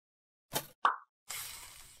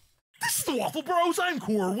This is the Waffle Bros. I'm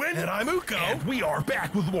Corwin. And I'm Uko. And we are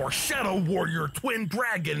back with more Shadow Warrior Twin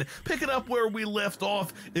Dragon. Picking up where we left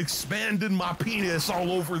off, expanding my penis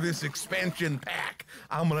all over this expansion pack.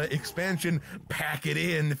 I'm gonna expansion pack it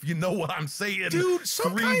in, if you know what I'm saying. Dude,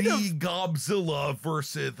 some 3D kind of Godzilla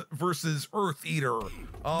versus Earth Eater.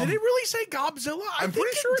 Did it really say Godzilla? I'm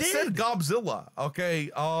pretty sure it said Godzilla.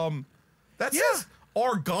 Okay, that says...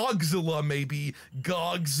 Or Gogzilla, maybe.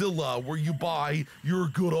 Gogzilla, where you buy your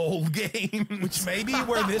good old games. Which may be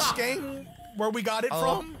where this game, where we got it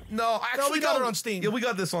from? No, actually, we got it on Steam. Yeah, we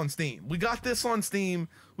got this on Steam.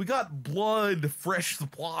 We got Blood Fresh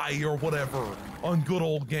Supply or whatever on good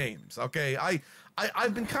old games, okay?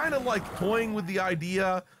 I've been kind of like toying with the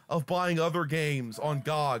idea of buying other games on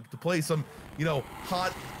GOG to play some, you know,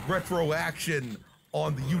 hot retro action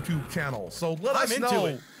on the YouTube channel. So let us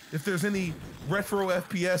know if there's any retro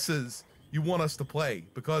FPSs you want us to play,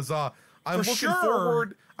 because I'm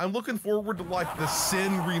looking forward to like the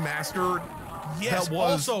Sin remastered. Yes, that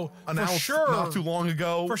was also announced not too long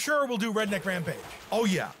ago. For sure, we'll do Redneck Rampage. Oh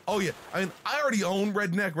yeah. I mean, I already own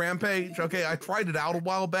Redneck Rampage. Okay, I tried it out a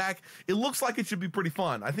while back. It looks like it should be pretty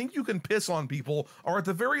fun. I think you can piss on people, or at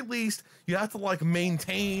the very least, you have to like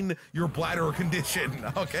maintain your bladder condition.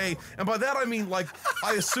 Okay, and by that I mean like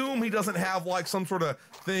I assume he doesn't have like some sort of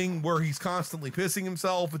thing where he's constantly pissing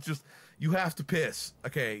himself. It's just you have to piss.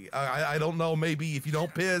 Okay, I don't know. Maybe if you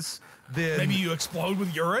don't piss, then maybe you explode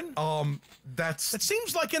with urine. That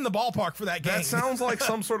seems like in the ballpark for that game. That sounds like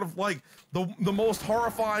some sort of like the most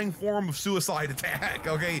horrifying form of suicide attack.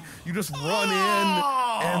 Okay, you just run in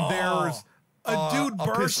and there's a dude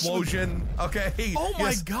bursts. Explosion. Okay. Oh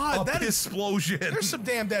my God, that explosion. There's some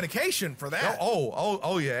damn dedication for that.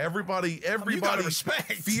 Oh yeah. Everybody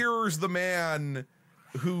respect. fears the man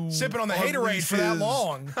who sipping on the haterade for that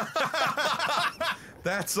long.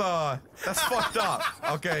 That's fucked up.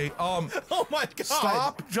 Okay. Oh my God.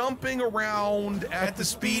 Stop jumping around at the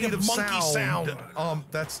speed of monkey sound.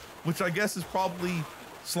 Which I guess is probably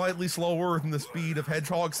slightly slower than the speed of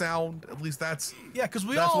hedgehog sound. At least that's because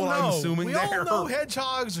that's what I'm assuming. We all know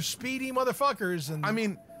hedgehogs are speedy motherfuckers, and I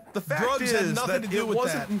mean the fact is that it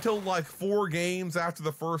wasn't until like 4 games after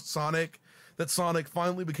the first Sonic that Sonic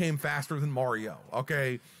finally became faster than Mario.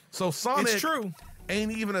 Okay, so Sonic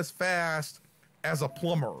ain't even as fast as a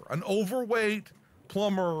plumber, an overweight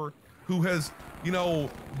plumber who has, you know,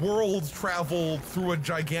 world traveled through a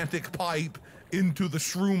gigantic pipe into the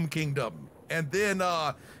Shroom Kingdom. And then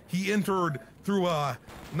he entered through a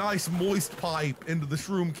nice moist pipe into the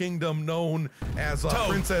Shroom Kingdom known as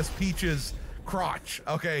Princess Peach's crotch.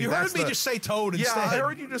 Okay, you heard me just say Toad instead. Yeah, I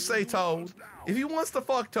heard you just say Toad. If he wants to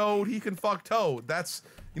fuck Toad, he can fuck Toad. That's,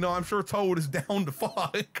 you know, I'm sure Toad is down to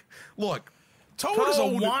fuck. Look, Toad is a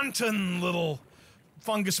wanton little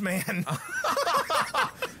fungus man.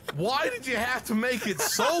 Why did you have to make it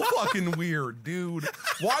so fucking weird, dude?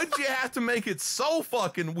 Why did you have to make it so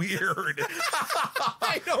fucking weird?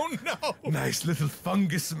 I don't know. Nice little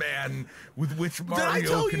fungus man with which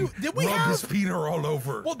Mario can rub his penis all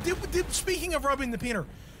over. Well, speaking of rubbing the penis,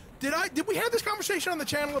 did we have this conversation on the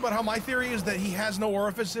channel about how my theory is that he has no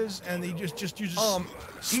orifices and he just uses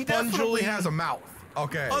he definitely has a mouth.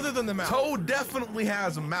 Okay. Other than the mouth. Toad definitely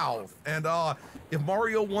has a mouth, and if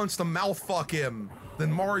Mario wants to mouth fuck him,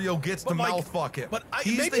 then Mario gets to mouth fuck him. But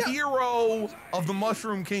he's the hero of the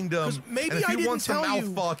Mushroom Kingdom. Maybe and if he wants to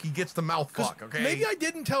mouth fuck, he gets to mouth fuck. Okay. Maybe I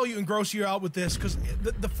didn't tell you and gross you out with this, because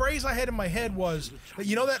the phrase I had in my head was that,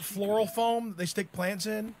 you know, that floral foam that they stick plants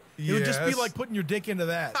in. It would just be like putting your dick into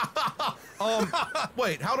that.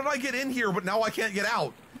 Wait, how did I get in here but now I can't get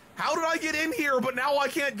out? How did I get in here but now I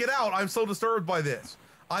can't get out? I'm so disturbed by this.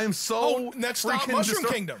 I am so next stop, Mushroom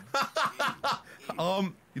Kingdom.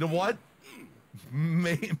 You know what?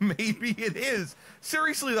 Maybe it is.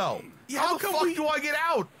 Seriously though, how the fuck do I get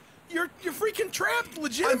out? You're freaking trapped,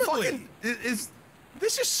 legitimately. This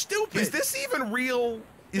is stupid. Is this even real?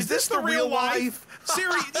 Is this the real life?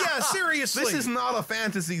 Seriously. This is not a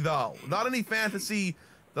fantasy though. Not any fantasy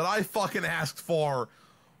that I fucking asked for.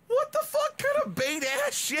 What the fuck kind of bait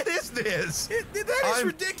ass shit is this? That is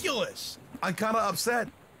ridiculous. I'm kind of upset.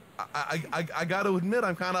 I got to admit,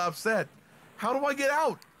 I'm kind of upset. How do I get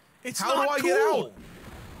out? How do I get out?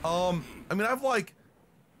 I mean,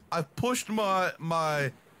 I've pushed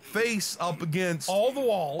my face up against all the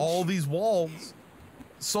walls, all these walls.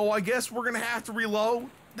 So I guess we're gonna have to reload.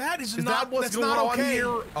 Is that what's going on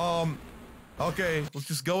here? Okay, let's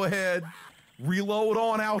just go ahead, reload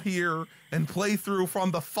on out here, and play through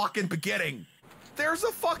from the fucking beginning. There's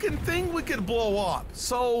a fucking thing we could blow up.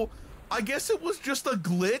 So I guess it was just a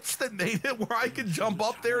glitch that made it where I could jump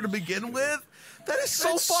up there to begin with. That is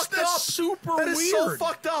so fucked up. Super weird. That is so weird.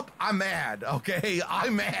 fucked up. I'm mad, okay?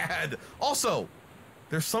 I'm mad. Also,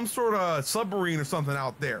 there's some sort of submarine or something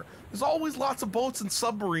out there. There's always lots of boats and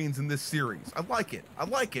submarines in this series. I like it. I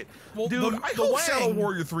like it. Well, dude, I hope Shadow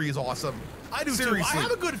Warrior 3 is awesome. I do too. I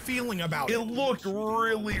have a good feeling about it. It looked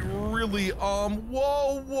really, really,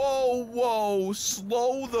 whoa.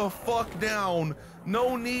 Slow the fuck down.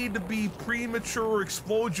 No need to be premature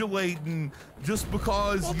explodulating just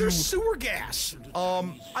because there's sewer gas.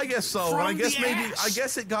 I guess so. I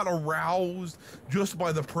guess it got aroused just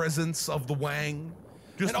by the presence of the Wang.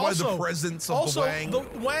 Just by the presence of the Wang. The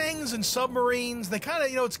Wangs and submarines, they kind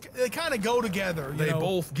of, they kind of go together. They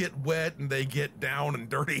both get wet and they get down and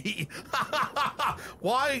dirty.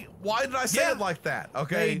 Why did I say it like that?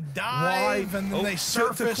 Okay. They dive and then they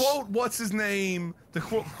surface. To quote, what's his name? To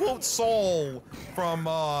quote Saul from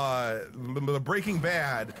Breaking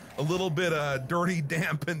Bad, a little bit dirty,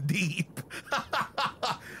 damp, and deep.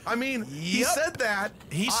 I mean, he said that.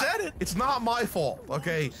 He said it. It's not my fault,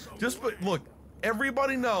 okay? Look.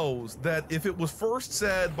 Everybody knows that if it was first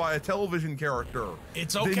said by a television character,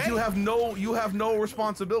 it's okay. Then you have no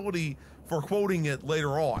responsibility for quoting it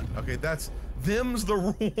later on. Okay, them's the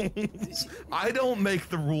rules. I don't make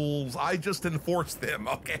the rules. I just enforce them.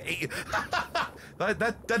 Okay,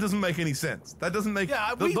 that doesn't make any sense. That doesn't make.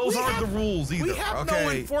 Yeah, those aren't the rules either. We have no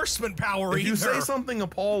enforcement power. If you say something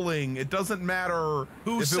appalling, it doesn't matter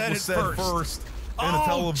who if it was said first. In a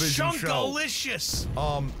television Chunkalicious.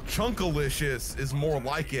 show. Chunkalicious is more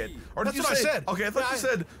like it. Or That's what I said. Okay, I thought you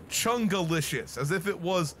said Chungalicious, as if it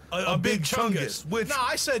was a big chungus. Which, no,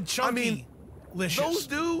 I said chunky. I mean, those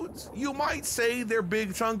dudes, you might say they're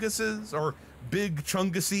big chunguses or big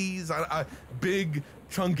chungusies, big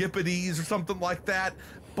chungipides or something like that.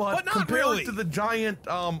 But not compared really. to the giant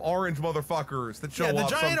orange motherfuckers that show up the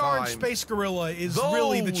giant orange space gorilla is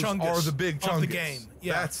really the chungus are the big chungus of the game.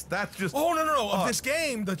 Yeah. That's just... Oh, no. Of this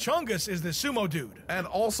game, the chungus is the sumo dude. And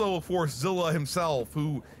also, of course, Zilla himself,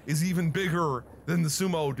 who is even bigger than the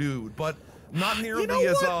sumo dude, but not nearly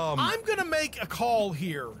as... I'm going to make a call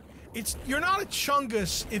here. You're not a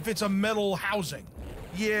chungus if it's a metal housing.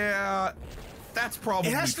 Yeah, that's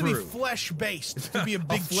probably true. It has to be flesh-based to be a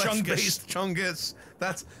big flesh-based chungus.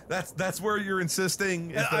 That's where you're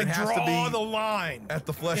insisting. I draw the line at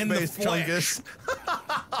the flesh-based chungus.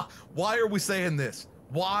 Why are we saying this?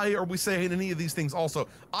 Why are we saying any of these things? Also,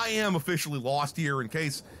 I am officially lost here. In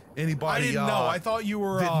case anybody I didn't know. I thought you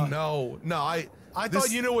were. Didn't know. No, I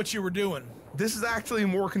thought you knew what you were doing. This is actually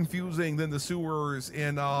more confusing than the sewers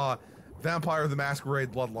in Vampire the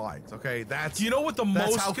Masquerade Bloodlines. Okay, Do you know what the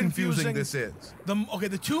most how confusing this is?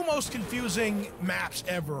 The two most confusing maps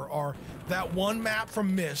ever are that one map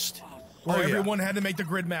from Myst, where everyone had to make the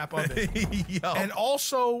grid map of it, and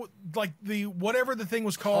also like whatever the thing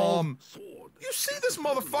was called. You see this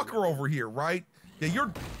motherfucker over here, right?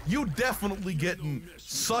 Yeah, you definitely getting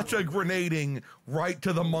such a grenading right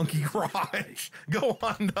to the monkey garage. Go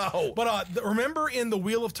on, no. But remember in the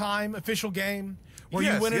Wheel of Time official game where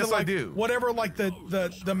you went into like whatever, like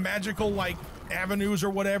the magical like avenues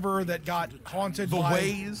or whatever that got haunted. The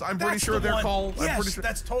ways, I'm pretty sure they're called. Yes, I'm pretty sure.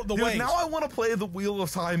 that's the ways. Now I want to play the Wheel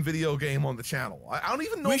of Time video game on the channel. I don't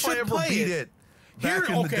even know if I ever beat it back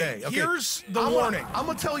in the day. Okay, here's the warning. I'm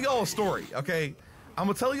gonna tell y'all a story. Okay, I'm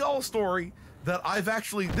gonna tell y'all a story that I've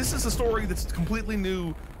actually, this is a story that's completely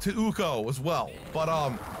new to Uko as well. But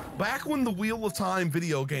back when the Wheel of Time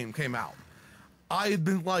video game came out, I had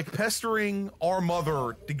been like pestering our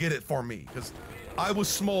mother to get it for me because I was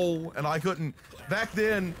small and I couldn't. Back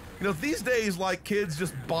then, you know, these days like kids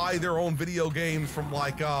just buy their own video games from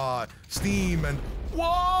like Steam and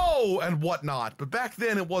and whatnot. But back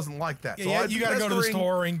then it wasn't like that. Yeah, so you gotta go to the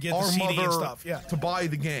store and get the CD and stuff. Yeah, to buy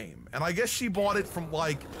the game, and I guess she bought it from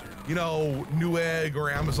like, you know, Newegg or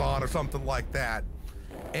Amazon or something like that.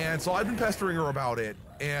 And so I've been pestering her about it,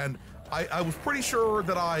 and I was pretty sure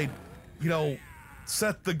that I, you know,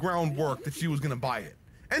 set the groundwork that she was gonna buy it,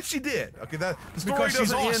 and she did. Okay, that the story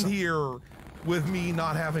doesn't end here with me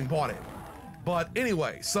not having bought it. But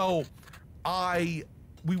anyway, so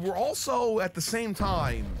we were also at the same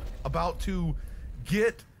time about to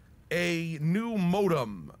get a new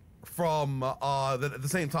modem from at the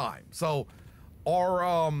same time. So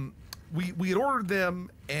our we had ordered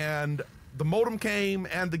them, and the modem came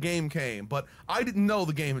and the game came, but I didn't know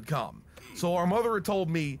the game had come. So our mother had told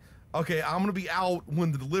me, okay, I'm gonna be out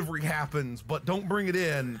when the delivery happens, but don't bring it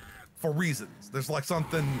in for reasons. There's like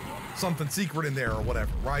something secret in there or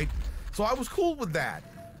whatever, right? So I was cool with that.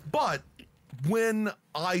 But when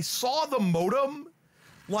I saw the modem,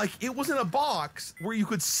 like it was in a box where you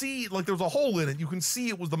could see, like there was a hole in it. You can see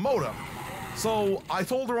it was the modem. So I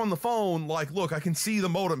told her on the phone, like, look, I can see the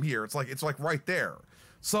modem here. It's like right there.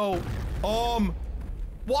 So,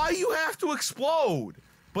 why you have to explode?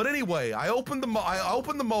 But anyway, I opened the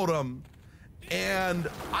modem, and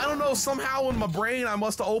I don't know, somehow in my brain I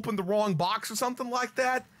must have opened the wrong box or something like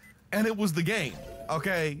that, and it was the game.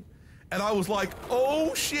 Okay, and I was like,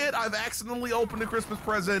 oh shit, I've accidentally opened a Christmas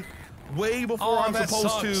present way before I'm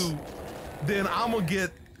supposed to. Then I'm gonna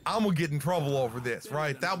get in trouble over this,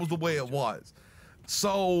 right? That was the way it was.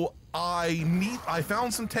 So I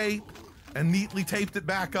found some tape and neatly taped it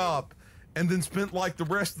back up, and then spent like the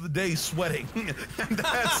rest of the day sweating. And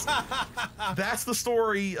that's the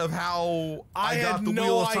story of how I got the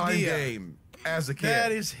Wheel of Time game as a kid.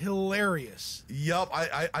 That is hilarious. Yup,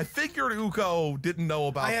 I figured Uko didn't know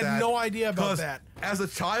about that. I had no idea about that. As a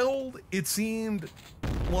child, it seemed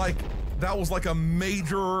like that was like a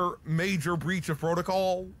major breach of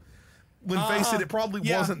protocol. When face it probably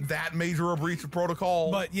wasn't that major a breach of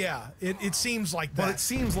protocol. But yeah, it seems like that. But it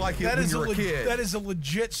seems like it when you're a kid. That is a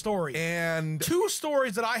legit story. And 2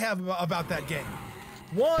 stories that I have about that game.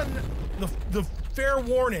 One, the fair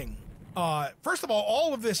warning. First of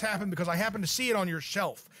all of this happened because I happened to see it on your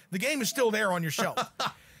shelf. The game is still there on your shelf.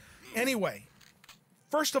 Anyway,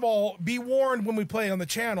 first of all, be warned when we play on the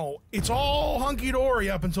channel, it's all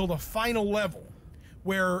hunky-dory up until the final level,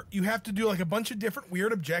 where you have to do like a bunch of different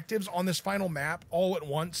weird objectives on this final map all at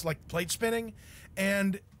once, like plate spinning,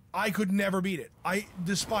 and I could never beat it.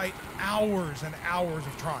 Despite hours and hours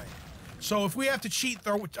of trying. So if we have to cheat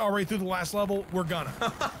our way through the last level, we're gonna.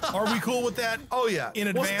 Are we cool with that? Oh yeah. In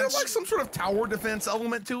advance? Was there like some sort of tower defense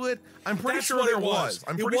element to it? I'm pretty sure there was.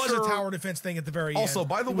 It was a tower defense thing at the very end. Also,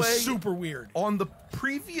 by the way, super weird. On the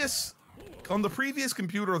previous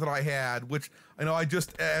computer that I had, which I know I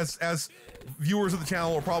just, as viewers of the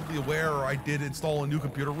channel are probably aware, I did install a new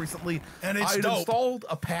computer recently. And it's I dope. installed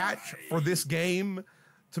a patch for this game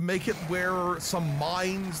to make it where some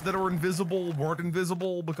mines that are invisible weren't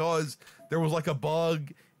invisible because there was like a bug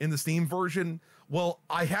in the Steam version. Well,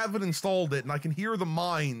 I haven't installed it and I can hear the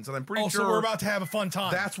mines, and I'm pretty sure we're about to have a fun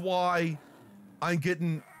time. That's why I'm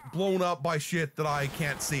getting blown up by shit that I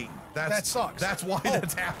can't see. That sucks. That's why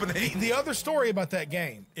that's happening. The other story about that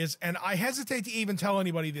game is, and I hesitate to even tell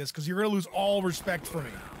anybody this because you're going to lose all respect for me.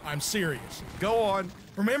 I'm serious. Go on.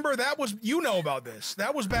 Remember, that was, you know about this.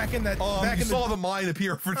 That was back in that. You saw the mine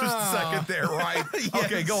appear for just a second there, right? Yes.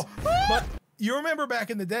 Okay, go. But you remember back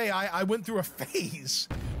in the day, I went through a phase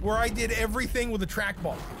where I did everything with a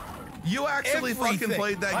trackball. You actually fucking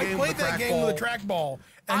played that game with a trackball. I played that game with a trackball.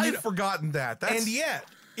 I'd forgotten that. And yet,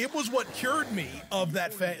 it was what cured me of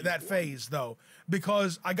that phase, though,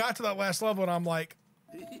 because I got to that last level and I'm like,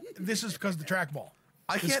 this is because of the trackball.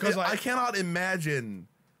 I cannot imagine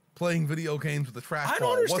playing video games with a trackball. I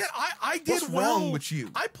don't understand. I did what's wrong with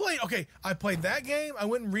you? I played that game. I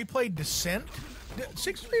went and replayed Descent.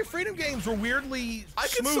 6 Degrees of Freedom games were weirdly I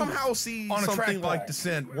could somehow see on something like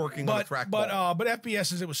Descent working on a trackball. But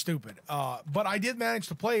FPSs, it was stupid. But I did manage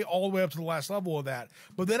to play all the way up to the last level of that.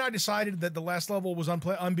 But then I decided that the last level was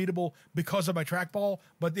unbeatable because of my trackball,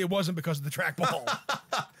 but it wasn't because of the trackball.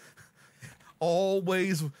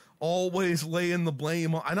 Always laying the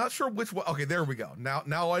blame on. I'm not sure which way. Okay, there we go.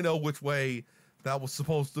 Now I know which way that was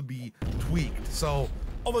supposed to be tweaked. So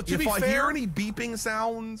if I hear any beeping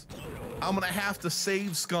sounds, I'm gonna have to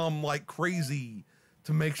save scum like crazy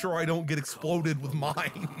to make sure I don't get exploded with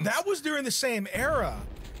mines. That was during the same era.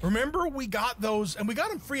 Remember, we got those, and we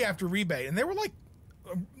got them free after rebate, and they were like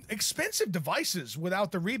expensive devices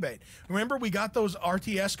without the rebate. Remember, we got those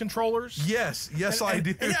RTS controllers? Yes, I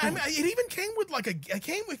did. And it even came with I think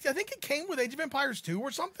it came with Age of Empires 2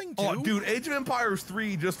 or something too. Oh, dude, Age of Empires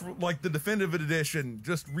 3, just like the definitive edition,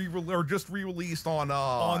 just re-released on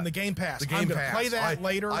the Game Pass. I'm gonna play that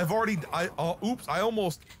later. I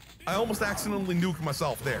almost accidentally nuked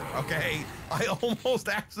myself there. Okay, I almost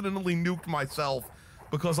accidentally nuked myself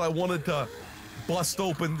because I wanted to bust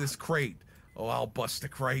open this crate. Oh, I'll bust the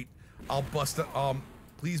crate. I'll bust it.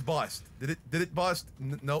 Please bust. Did it bust?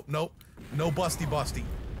 Nope. No busty.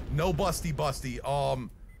 No busty.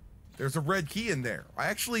 There's a red key in there. I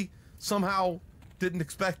actually somehow didn't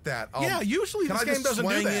expect that. Yeah, usually this game doesn't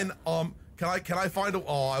do that. Can I find a?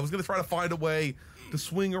 I was gonna try to find a way to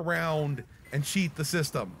swing around and cheat the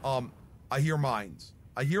system. I hear mines.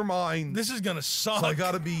 This is gonna suck. So I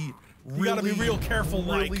gotta be real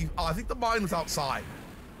careful. I think the mine was outside.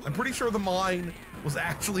 I'm pretty sure the mine was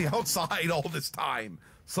actually outside all this time.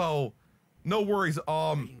 So, no worries.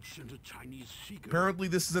 Apparently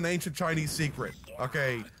this is an ancient Chinese secret.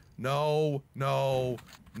 Okay. No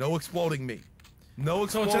exploding me. No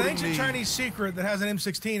exploding So it's an ancient meat. Chinese secret that has an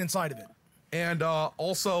M16 inside of it. And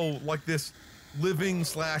also like this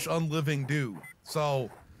living/unliving dude. So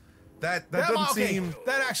that doesn't seem.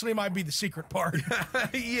 That actually might be the secret part.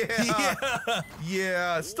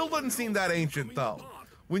 Yeah. Still doesn't seem that ancient though.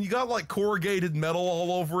 When you got like corrugated metal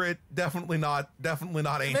all over it, definitely not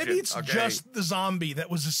ancient. Maybe it's just the zombie that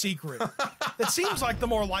was a secret. That seems like the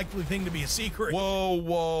more likely thing to be a secret.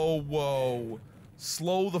 Whoa.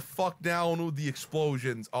 Slow the fuck down with the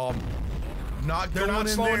explosions. Not They're going not in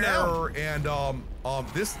slowing there. down. And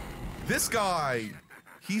this guy,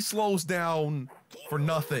 he slows down for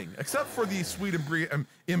nothing except for the sweet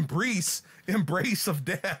embrace of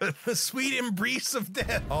death. The sweet embrace of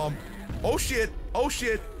death. Oh shit,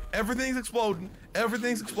 everything's exploding.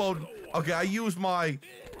 Okay, I use my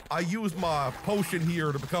potion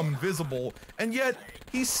here to become invisible, and yet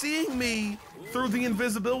he's seeing me through the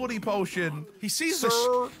invisibility potion. He sees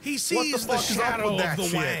Sir, the shadow of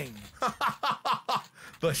the Wang.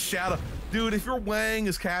 The shadow. Dude, if your Wang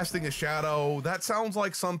is casting a shadow, that sounds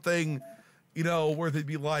like something, you know, where they'd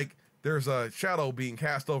be like, there's a shadow being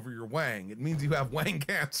cast over your Wang. It means you have Wang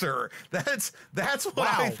cancer. That's what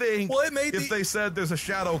I think. Well, it made if they said there's a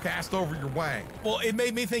shadow cast over your Wang. Well, it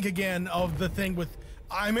made me think again of the thing with.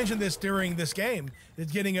 I mentioned this during this game.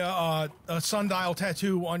 It's getting a sundial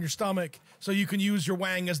tattoo on your stomach so you can use your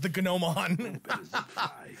Wang as the Gnomon.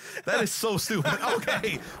 That is so stupid.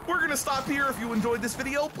 Okay, we're going to stop here. If you enjoyed this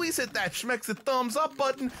video, please hit that schmexit thumbs up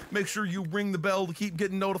button. Make sure you ring the bell to keep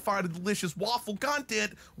getting notified of delicious waffle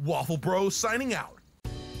content. Waffle Bros signing out.